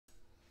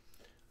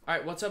All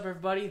right, what's up,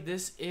 everybody?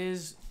 This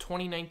is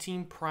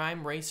 2019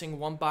 Prime Racing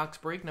one box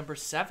break number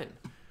 7.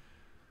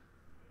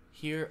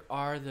 Here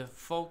are the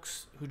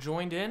folks who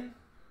joined in.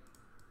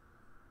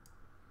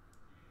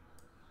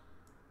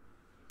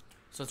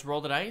 So let's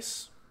roll the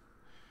dice.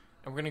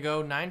 And we're going to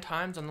go 9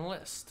 times on the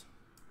list.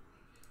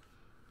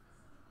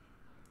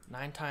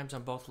 9 times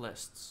on both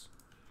lists.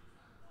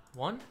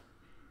 1,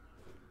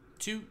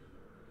 2,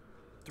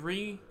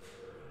 3,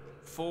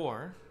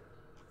 4,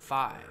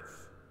 5,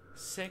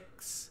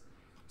 6,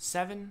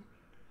 7,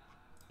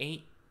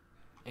 8,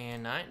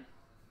 and 9.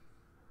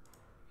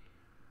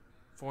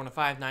 4 and a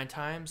 5, 9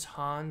 times.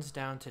 Hans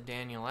down to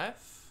Daniel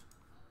F.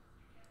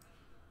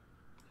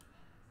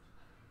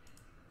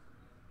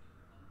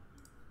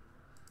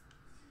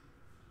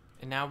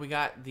 And now we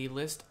got the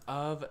list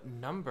of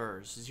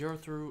numbers 0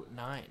 through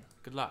 9.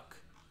 Good luck.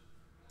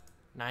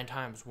 9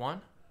 times. 1,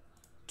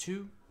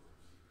 2,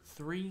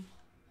 3,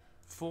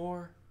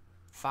 4,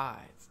 5,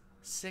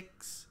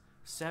 6,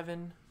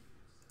 7,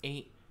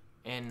 8,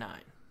 and 9.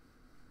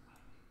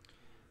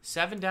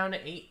 7 down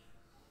to 8.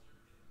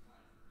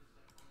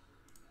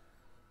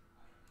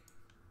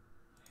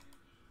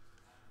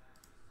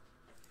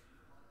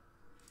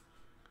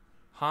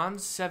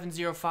 Hans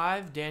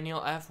 705,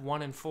 Daniel F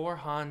 1 and 4,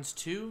 Hans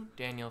 2,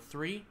 Daniel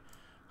 3,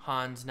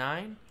 Hans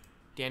 9,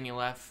 Daniel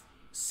F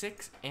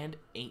 6 and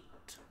 8.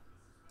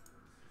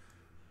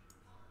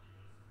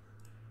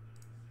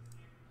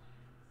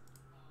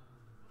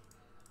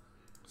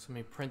 So let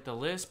me print the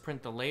list,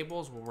 print the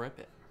labels, we'll rip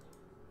it.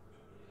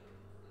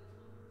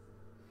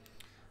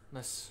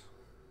 Unless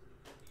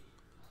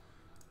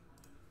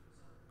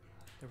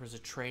there was a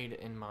trade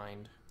in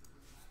mind.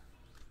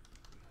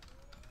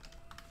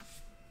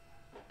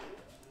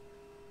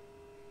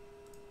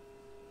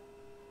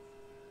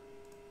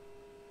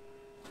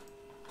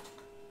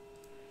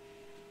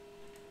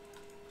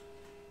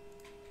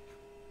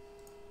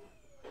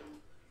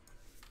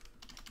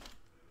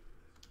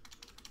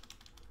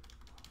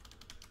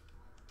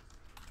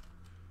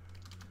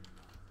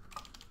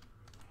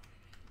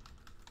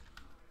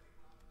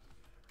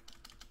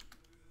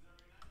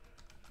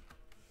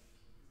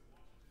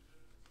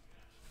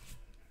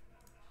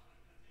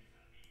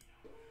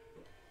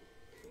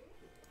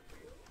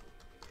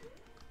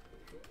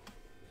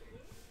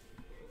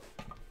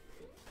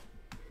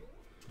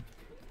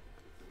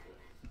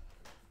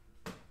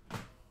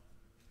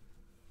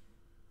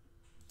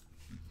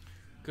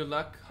 Good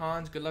luck,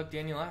 Hans. Good luck,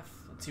 Daniel F.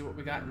 Let's see what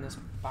we got in this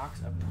box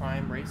of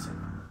Prime Racing.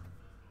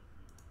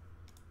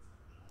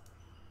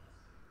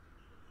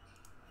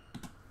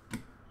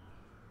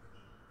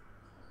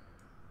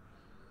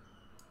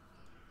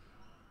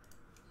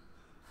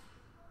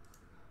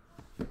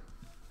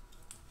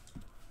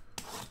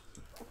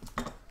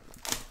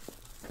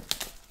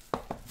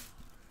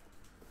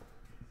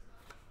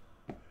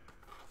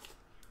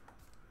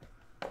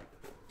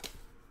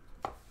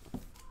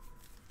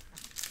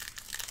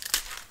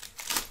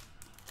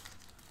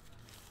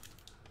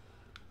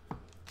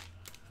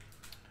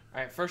 All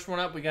right, first one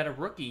up, we got a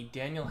rookie,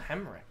 Daniel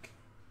Hemrick.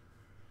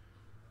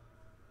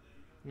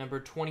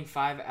 Number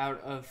 25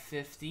 out of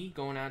 50,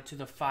 going out to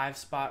the 5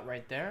 spot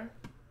right there.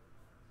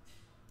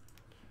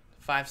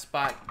 5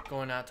 spot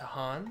going out to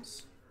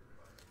Hans.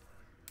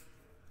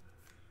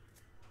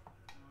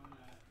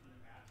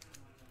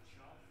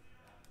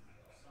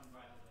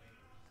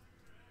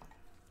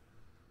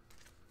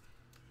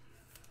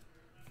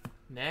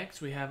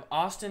 Next, we have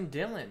Austin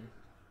Dillon,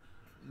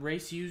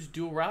 Race Used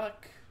Dual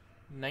Relic.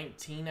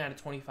 19 out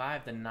of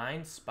 25, the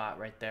 9 spot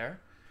right there.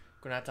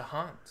 Going out to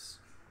Hans.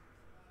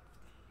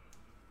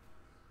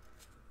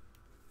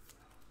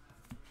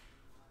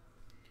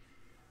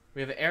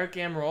 We have Eric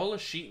Amarola,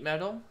 sheet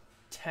metal,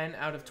 10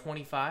 out of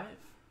 25.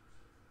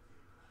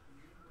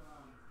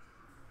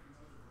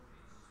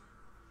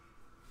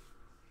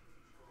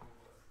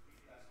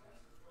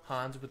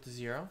 Hans with the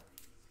 0.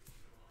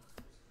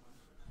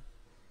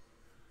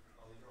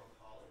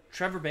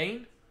 Trevor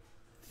Bayne,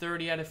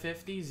 30 out of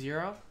 50,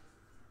 0.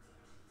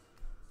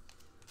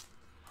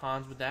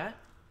 Hans with that.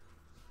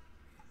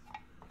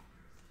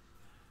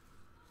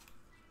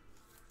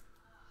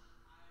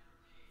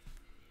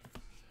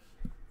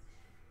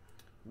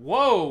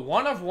 Whoa,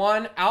 1 of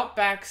 1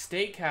 Outback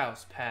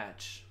Steakhouse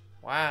patch.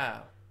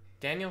 Wow.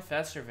 Daniel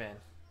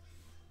Festervan.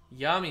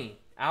 Yummy.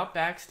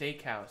 Outback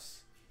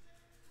Steakhouse.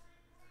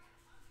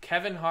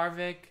 Kevin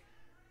Harvick,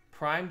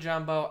 Prime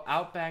Jumbo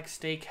Outback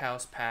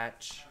Steakhouse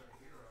patch.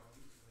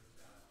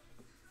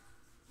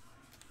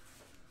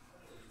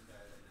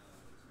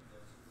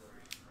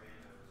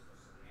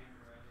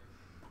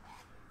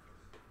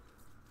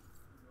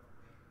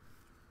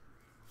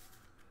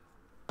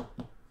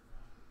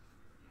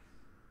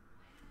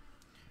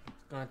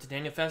 Going to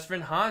Daniel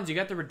Festervan. Hans, you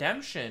got the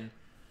redemption.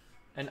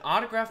 An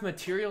autograph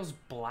materials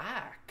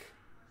black.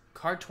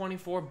 Card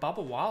 24,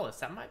 Bubba Wallace.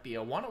 That might be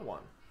a 1-of-1.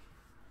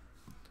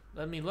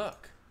 Let me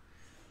look.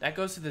 That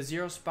goes to the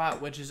 0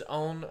 spot, which is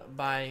owned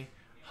by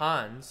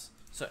Hans.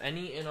 So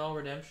any and all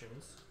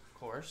redemptions, of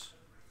course.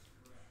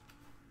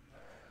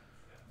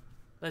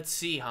 Let's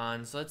see,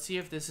 Hans. Let's see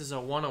if this is a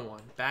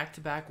 101.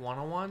 Back-to-back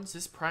 101s?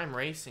 This Prime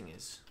Racing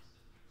is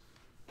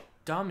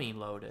dummy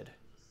loaded.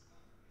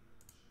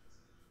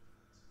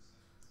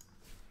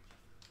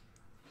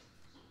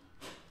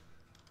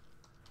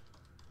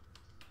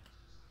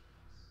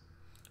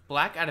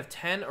 Black out of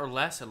 10 or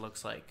less, it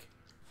looks like.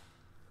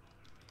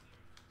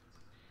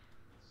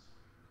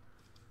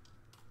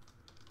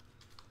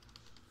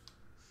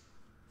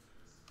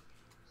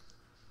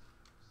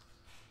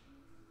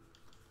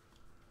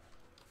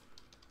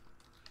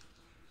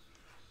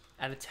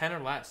 Out of 10 or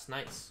less.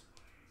 Nice.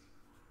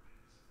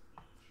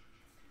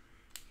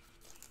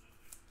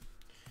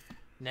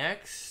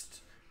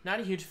 Next,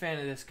 not a huge fan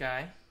of this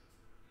guy.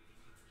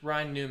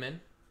 Ryan Newman.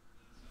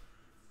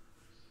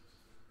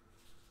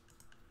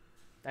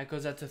 That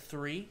goes out to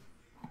 3.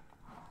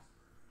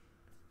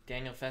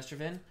 Daniel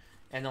Festervin.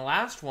 And the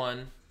last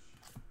one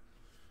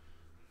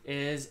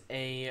is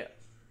a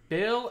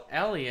Bill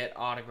Elliott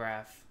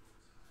autograph.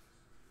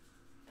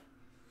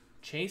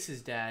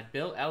 Chase's dad,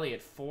 Bill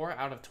Elliott, 4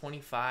 out of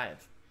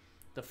 25.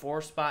 The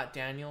 4-spot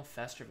Daniel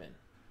Festervin.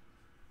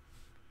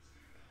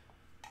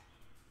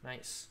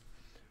 Nice.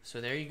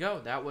 So there you go.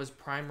 That was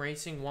Prime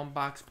Racing 1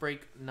 box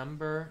break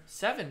number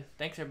 7.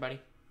 Thanks, everybody.